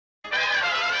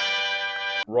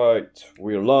Right,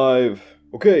 we're live.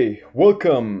 Okay,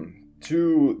 welcome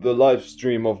to the live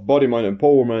stream of Body Mind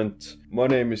Empowerment. My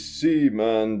name is Sim,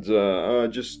 and I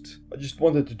just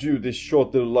wanted to do this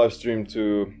short little live stream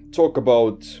to talk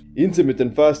about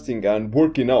intermittent fasting and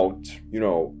working out.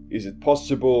 Is it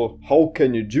possible? How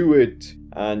can you do it?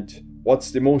 And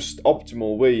what's the most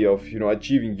optimal way of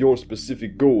achieving your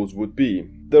specific goals would be.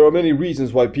 There are many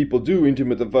reasons why people do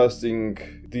intermittent fasting.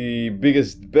 The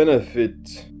biggest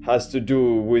benefit has to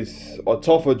do with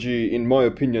autophagy, in my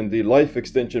opinion, the life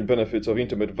extension benefits of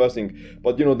intermittent fasting.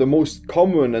 But the most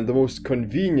common and the most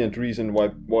convenient reason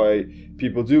why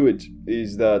people do it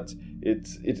is that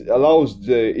it allows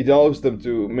them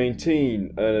to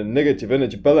maintain a negative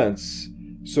energy balance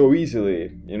so easily.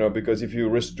 Because if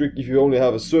you only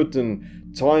have a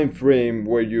certain time frame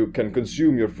where you can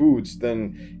consume your foods,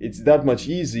 then it's that much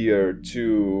easier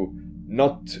to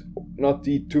not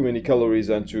eat too many calories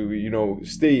and to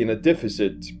stay in a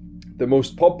deficit. The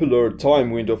most popular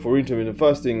time window for intermittent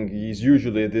fasting is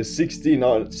usually the 16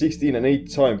 and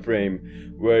 8 time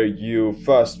frame, where you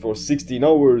fast for 16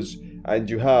 hours and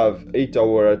you have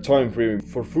 8-hour time frame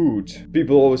for food.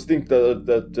 People always think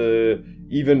that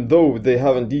even though they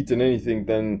haven't eaten anything,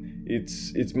 then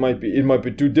it might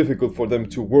be too difficult for them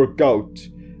to work out.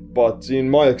 But in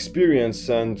my experience,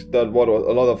 and that what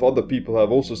a lot of other people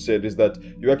have also said, is that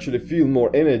you actually feel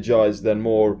more energized and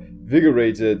more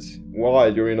vigorated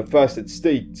while you're in a fasted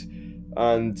state.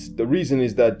 And the reason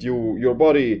is that your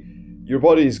body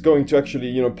is going to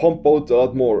actually pump out a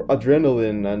lot more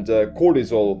adrenaline and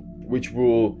cortisol, which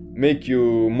will make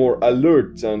you more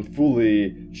alert and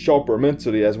fully sharper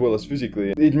mentally as well as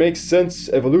physically. It makes sense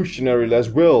evolutionarily as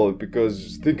well,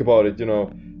 because think about it,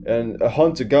 and a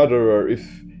hunter-gatherer,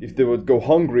 if they would go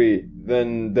hungry,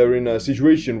 then they're in a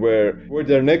situation where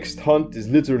their next hunt is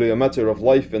literally a matter of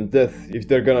life and death. If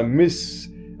they're gonna miss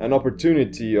an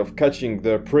opportunity of catching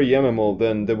their prey animal,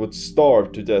 then they would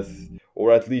starve to death,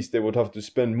 or at least they would have to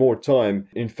spend more time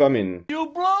in famine. You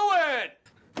blew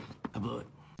it! I blew it.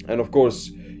 And of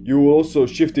course, you will also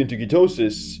shift into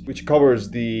ketosis, which covers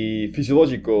the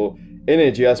physiological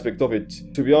energy aspect of it.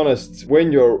 To be honest,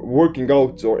 when you're working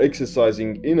out or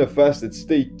exercising in a fasted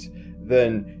state,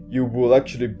 then you will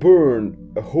actually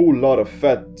burn a whole lot of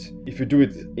fat. If you do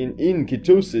it in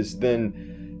ketosis,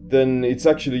 then it's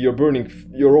actually you're burning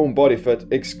your own body fat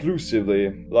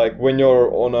exclusively. Like when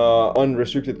you're on a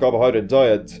unrestricted carbohydrate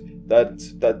diet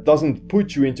that doesn't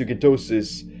put you into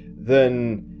ketosis,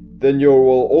 then you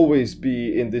will always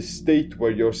be in this state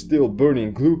where you're still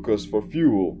burning glucose for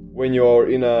fuel. When you're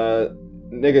in a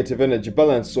negative energy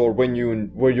balance, or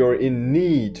where you're in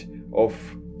need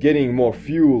of getting more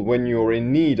fuel, when you're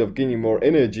in need of getting more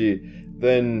energy,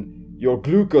 then your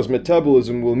glucose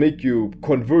metabolism will make you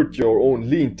convert your own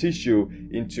lean tissue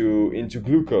into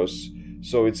glucose.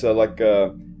 So it's like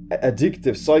a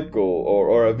addictive cycle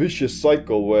or a vicious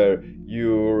cycle where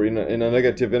you're in a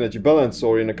negative energy balance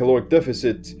or in a caloric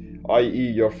deficit, i.e.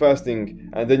 you're fasting,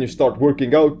 and then you start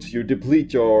working out, you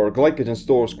deplete your glycogen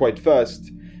stores quite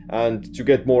fast, and to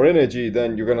get more energy,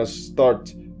 then you're gonna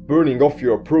start burning off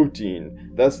your protein.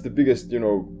 That's the biggest,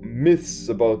 myths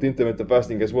about intermittent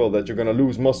fasting as well, that you're gonna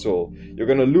lose muscle. You're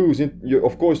gonna lose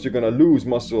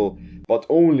muscle, but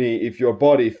only if your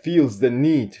body feels the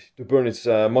need to burn its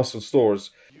muscle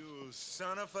stores. You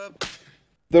son of a...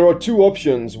 There are two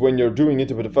options when you're doing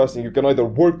intermittent fasting. You can either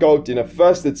work out in a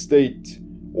fasted state,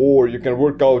 or you can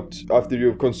work out after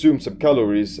you've consumed some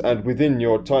calories and within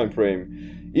your time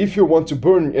frame. If you want to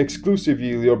burn exclusively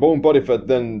your own body fat,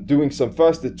 then doing some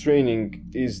fasted training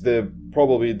is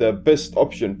probably the best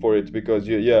option for it, because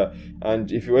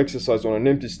and if you exercise on an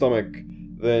empty stomach,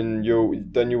 then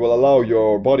you will allow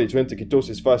your body to enter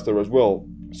ketosis faster as well.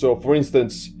 So for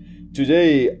instance,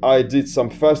 today I did some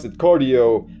fasted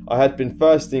cardio. I had been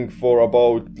fasting for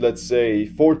about, let's say,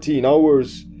 14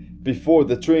 hours before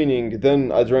the training.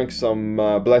 Then I drank some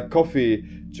black coffee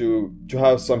to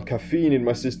have some caffeine in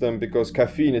my system, because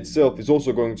caffeine itself is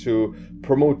also going to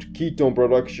promote ketone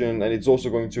production, and it's also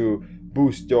going to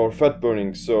boost your fat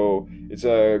burning. So it's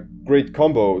a great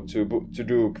combo to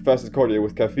do fasted cardio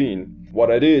with caffeine. What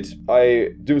I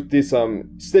did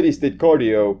some steady state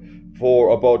cardio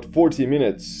for about 40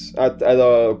 minutes at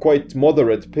a quite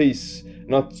moderate pace,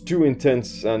 not too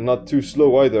intense and not too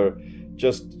slow either,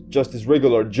 just as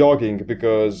regular jogging.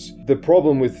 Because the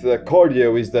problem with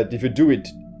cardio is that if you do it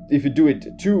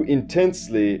too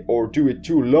intensely or do it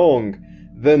too long,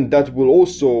 then that will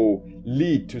also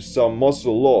lead to some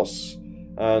muscle loss.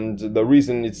 And the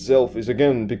reason itself is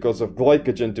again because of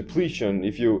glycogen depletion.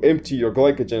 If you empty your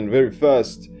glycogen very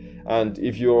fast And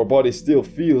if your body still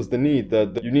feels the need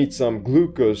that you need some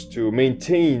glucose to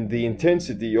maintain the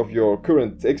intensity of your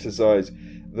current exercise,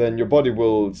 then your body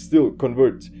will still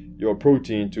convert your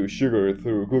protein to sugar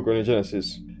through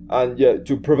gluconeogenesis. And yeah,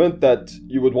 to prevent that,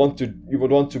 you would want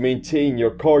to maintain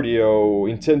your cardio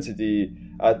intensity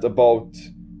at about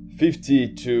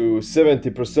 50 to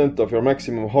 70% of your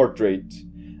maximum heart rate.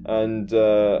 And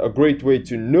a great way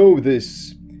to know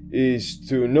this is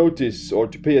to notice or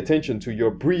to pay attention to your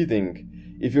breathing.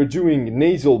 If you're doing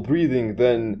nasal breathing,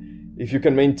 then if you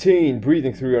can maintain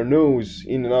breathing through your nose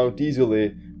in and out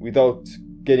easily without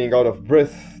getting out of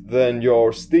breath, then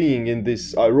you're staying in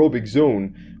this aerobic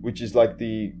zone, which is like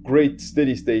the great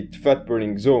steady state fat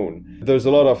burning zone. There's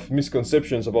a lot of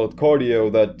misconceptions about cardio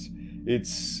that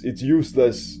it's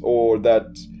useless or that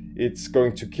it's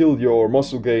going to kill your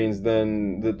muscle gains.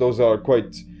 Then those are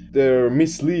they're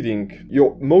misleading.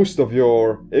 Most of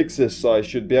your exercise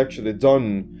should be actually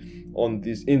done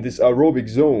in this aerobic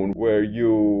zone where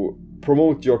you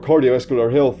promote your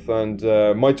cardiovascular health and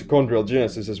mitochondrial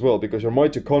genesis as well, because your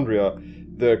mitochondria,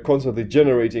 they're constantly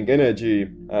generating energy,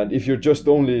 and if you're just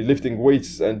only lifting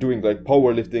weights and doing like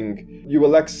powerlifting, you will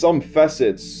lack some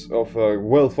facets of a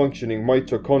well-functioning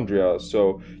mitochondria.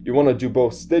 So you want to do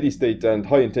both steady state and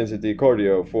high intensity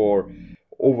cardio for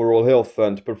overall health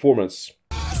and performance.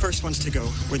 The first ones to go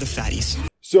were the fatties.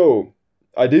 So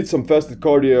I did some fasted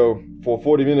cardio for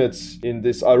 40 minutes in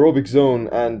this aerobic zone,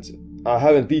 and I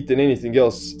haven't eaten anything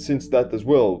else since that as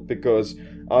well, because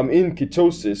I'm in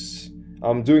ketosis.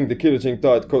 I'm doing the ketogenic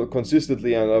diet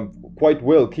consistently, and I'm quite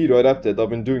well keto adapted. I've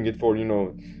been doing it for,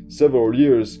 several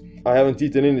years. I haven't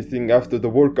eaten anything after the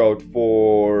workout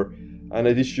for an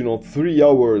additional 3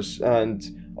 hours, and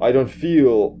I don't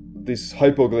feel this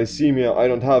hypoglycemia. I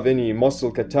don't have any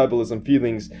muscle catabolism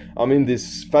feelings. I'm in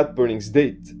this fat burning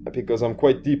state because I'm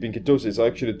quite deep in ketosis. I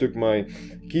actually took my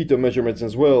keto measurements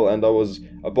as well, and I was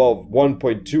above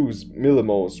 1.2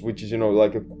 millimoles, which is,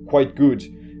 like a quite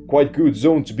good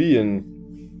zone to be in.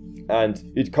 And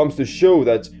it comes to show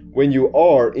that when you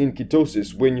are in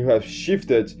ketosis, when you have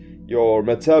shifted your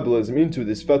metabolism into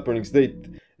this fat burning state,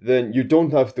 then you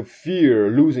don't have to fear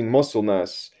losing muscle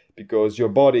mass because your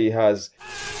body has.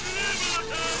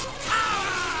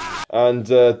 And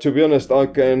to be honest, I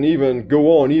can even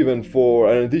go on even for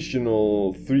an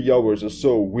additional 3 hours or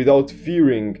so without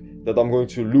fearing that I'm going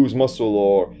to lose muscle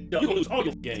or you're gonna lose all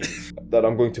your gains. That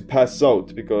I'm going to pass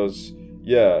out, because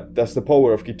yeah, that's the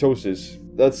power of ketosis.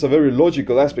 That's a very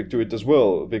logical aspect to it as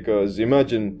well, because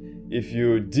imagine if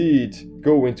you did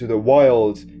go into the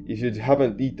wild, if you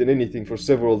haven't eaten anything for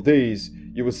several days,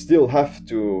 you would still have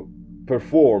to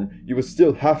perform. You would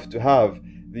still have to have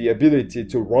the ability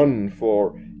to run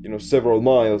for several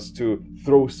miles, to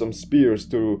throw some spears,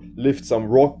 to lift some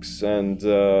rocks, and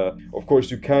of course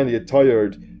you can get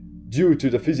tired due to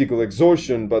the physical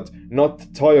exhaustion, but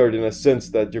not tired in a sense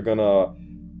that you're gonna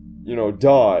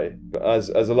die, as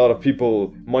a lot of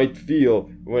people might feel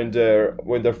when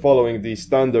they're following the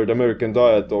standard American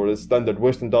diet or the standard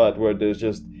Western diet, where they're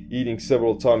just eating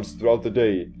several times throughout the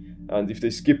day, and if they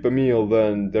skip a meal,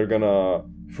 then they're gonna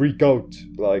freak out,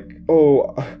 like,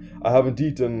 oh, I haven't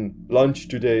eaten lunch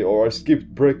today, or I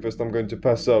skipped breakfast, I'm going to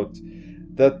pass out.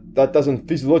 That doesn't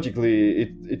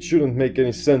physiologically, it shouldn't make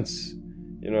any sense,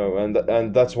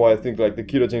 and that's why I think like the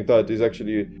ketogenic diet is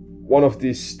actually one of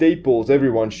the staples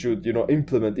everyone should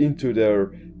implement into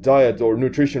their diet or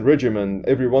nutrition regimen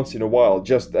every once in a while,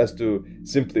 just as to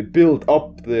simply build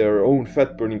up their own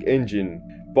fat burning engine.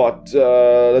 But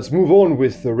let's move on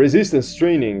with resistance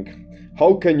training.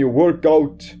 How can you work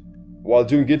out while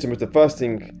doing intermittent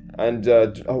fasting, and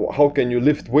how can you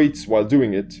lift weights while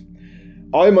doing it?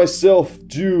 I myself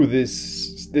do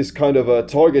this kind of a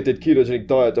targeted ketogenic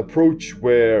diet approach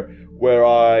where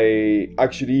I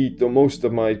actually eat the most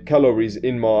of my calories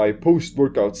in my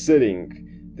post-workout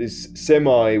setting, this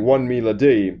semi 1 meal a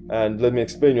day. And let me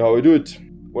explain you how I do it.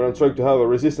 When I'm trying to have a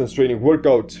resistance training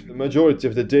workout, the majority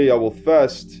of the day I will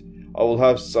fast. I will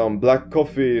have some black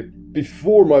coffee.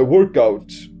 Before my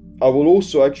workout, I will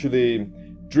also actually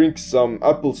drink some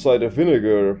apple cider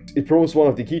vinegar. It promotes one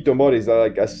of the ketone bodies,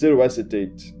 like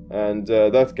acetoacetate, and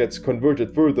that gets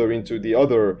converted further into the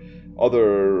other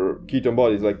ketone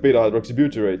bodies like beta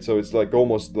hydroxybutyrate. So it's like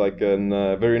almost like a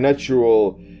very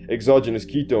natural exogenous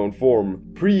ketone form.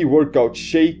 Pre-workout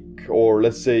shake, or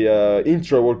let's say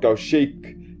intra-workout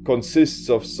shake, consists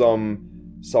of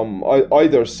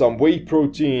either some whey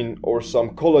protein or some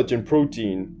collagen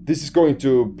protein. This is going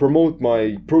to promote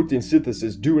my protein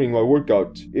synthesis during my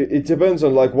workout. It depends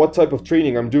on like what type of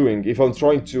training I'm doing. If I'm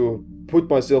trying to put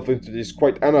myself into this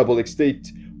quite anabolic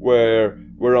state where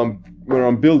I'm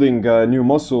building new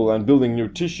muscle and building new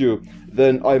tissue,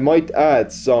 then I might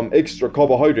add some extra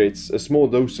carbohydrates, a small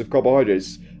dose of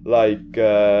carbohydrates, like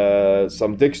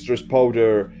some dextrose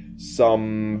powder,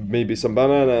 maybe some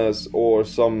bananas, or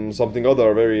something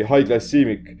other very high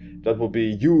glycemic that will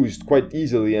be used quite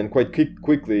easily and quite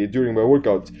quickly during my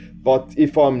workout. But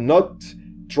if I'm not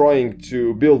trying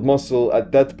to build muscle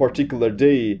at that particular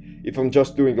day, if I'm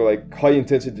just doing like high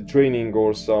intensity training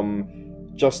or some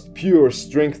just pure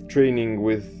strength training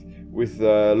with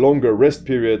longer rest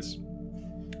periods,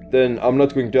 then I'm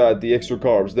not going to add the extra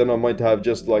carbs. Then I might have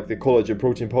just like the collagen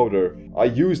protein powder. I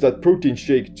use that protein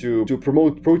shake to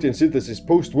promote protein synthesis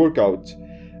post-workout.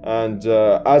 And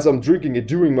as I'm drinking it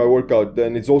during my workout,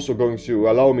 then it's also going to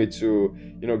allow me to,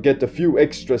 get a few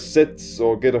extra sets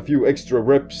or get a few extra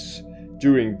reps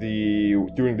during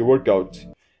the workout.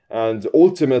 And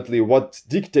ultimately, what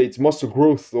dictates muscle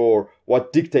growth or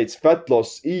what dictates fat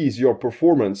loss is your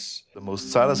performance. The most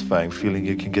satisfying feeling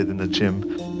you can get in the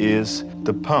gym is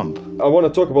the pump. I want to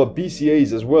talk about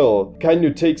BCAAs as well. Can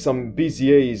you take some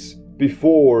BCAAs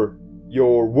before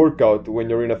your workout when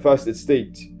you're in a fasted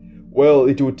state? Well,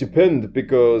 it would depend,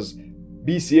 because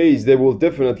BCAAs, they will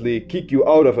definitely kick you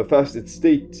out of a fasted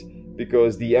state,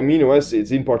 because the amino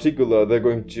acids in particular, they're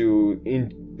going to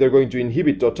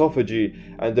inhibit autophagy,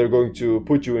 and they're going to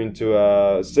put you into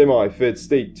a semi-fed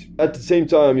state. At the same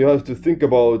time, you have to think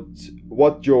about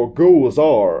what your goals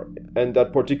are at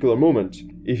that particular moment.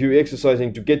 If you're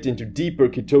exercising to get into deeper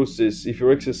ketosis, if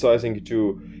you're exercising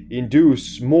to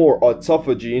induce more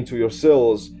autophagy into your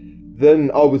cells,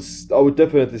 then I would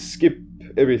definitely skip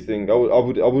everything. I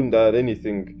wouldn't add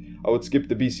anything. I would skip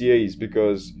the BCAAs,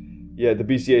 because the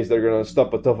BCAAs, they're going to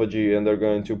stop autophagy and they're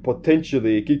going to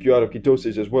potentially kick you out of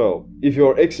ketosis as well. If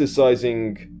you're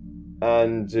exercising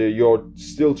and you're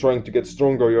still trying to get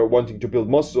stronger, you're wanting to build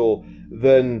muscle,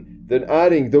 then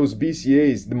adding those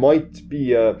BCAAs might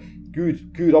be a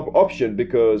good option,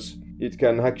 because it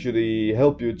can actually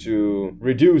help you to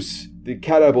reduce the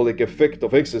catabolic effect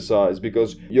of exercise,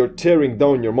 because you're tearing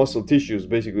down your muscle tissues,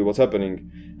 basically what's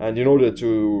happening. And in order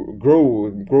to grow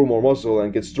more muscle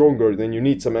and get stronger, then you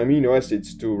need some amino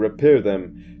acids to repair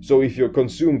them. So if you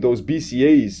consume those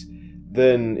BCAAs,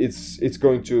 then it's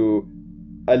going to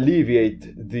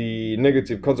alleviate the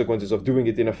negative consequences of doing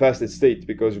it in a fasted state,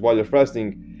 because while you're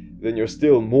fasting, then you're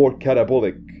still more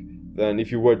catabolic than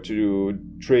if you were to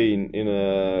train in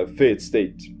a fed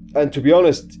state. And to be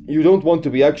honest, you don't want to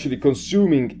be actually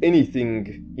consuming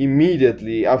anything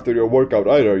immediately after your workout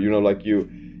either. Like you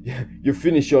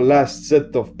finish your last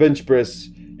set of bench press,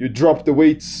 you drop the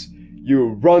weights, you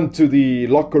run to the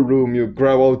locker room, you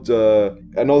grab out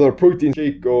another protein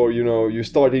shake, or you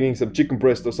start eating some chicken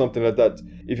breast or something like that.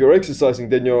 If you're exercising,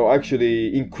 then you're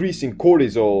actually increasing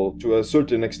cortisol to a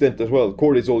certain extent as well.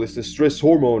 Cortisol is the stress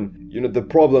hormone. The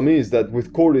problem is that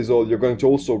with cortisol, you're going to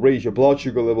also raise your blood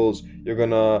sugar levels, you're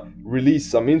gonna release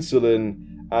some insulin.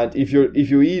 And if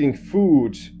you're eating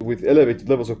food with elevated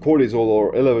levels of cortisol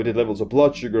or elevated levels of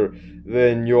blood sugar,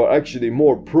 then you're actually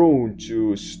more prone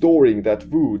to storing that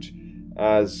food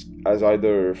as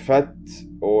either fat,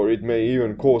 or it may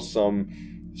even cause some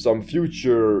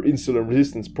future insulin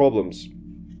resistance problems.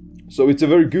 So it's a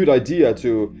very good idea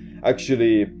to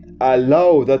actually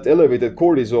allow that elevated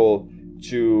cortisol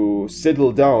to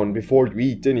settle down before you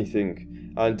eat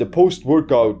anything. And the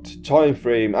post-workout time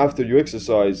frame after you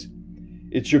exercise,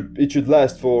 it should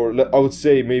last for, I would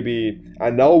say, maybe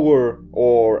an hour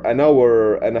or an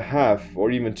hour and a half,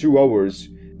 or even 2 hours.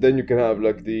 Then you can have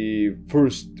like the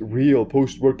first real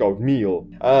post-workout meal.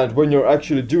 And when you're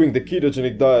actually doing the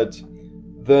ketogenic diet,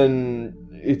 then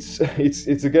it's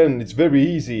very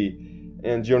easy,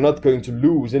 and you're not going to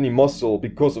lose any muscle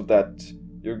because of that.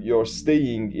 You're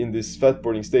staying in this fat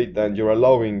burning state, and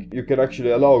you can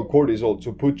actually allow cortisol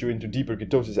to put you into deeper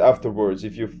ketosis afterwards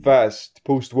if you fast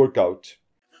post-workout.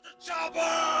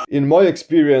 In my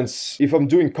experience, if I'm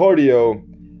doing cardio,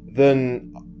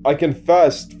 then I can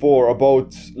fast for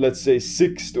about, let's say,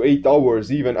 6 to 8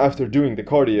 hours even after doing the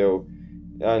cardio,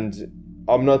 and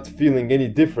I'm not feeling any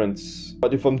difference.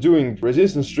 But if I'm doing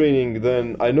resistance training,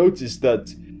 then I notice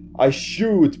that I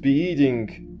should be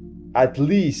eating at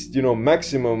least,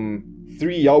 maximum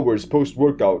 3 hours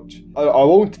post-workout. I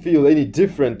won't feel any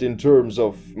different in terms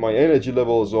of my energy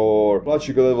levels or blood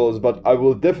sugar levels, but I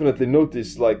will definitely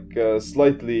notice like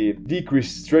slightly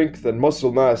decreased strength and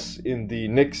muscle mass in the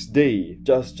next day.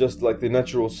 Just like the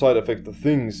natural side effect of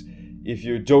things, if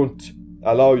you don't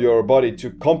allow your body to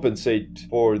compensate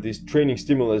for this training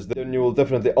stimulus, then you will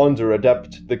definitely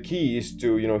under-adapt. The key is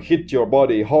to, hit your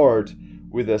body hard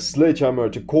with a sledgehammer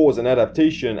to cause an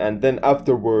adaptation, and then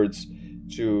afterwards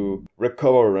to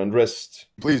recover and rest.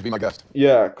 Please be my guest.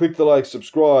 Yeah, click the like,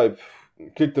 subscribe,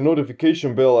 click the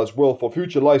notification bell as well for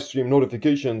future live stream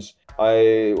notifications.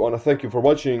 I want to thank you for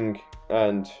watching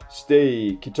and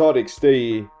stay cathartic,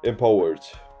 stay empowered.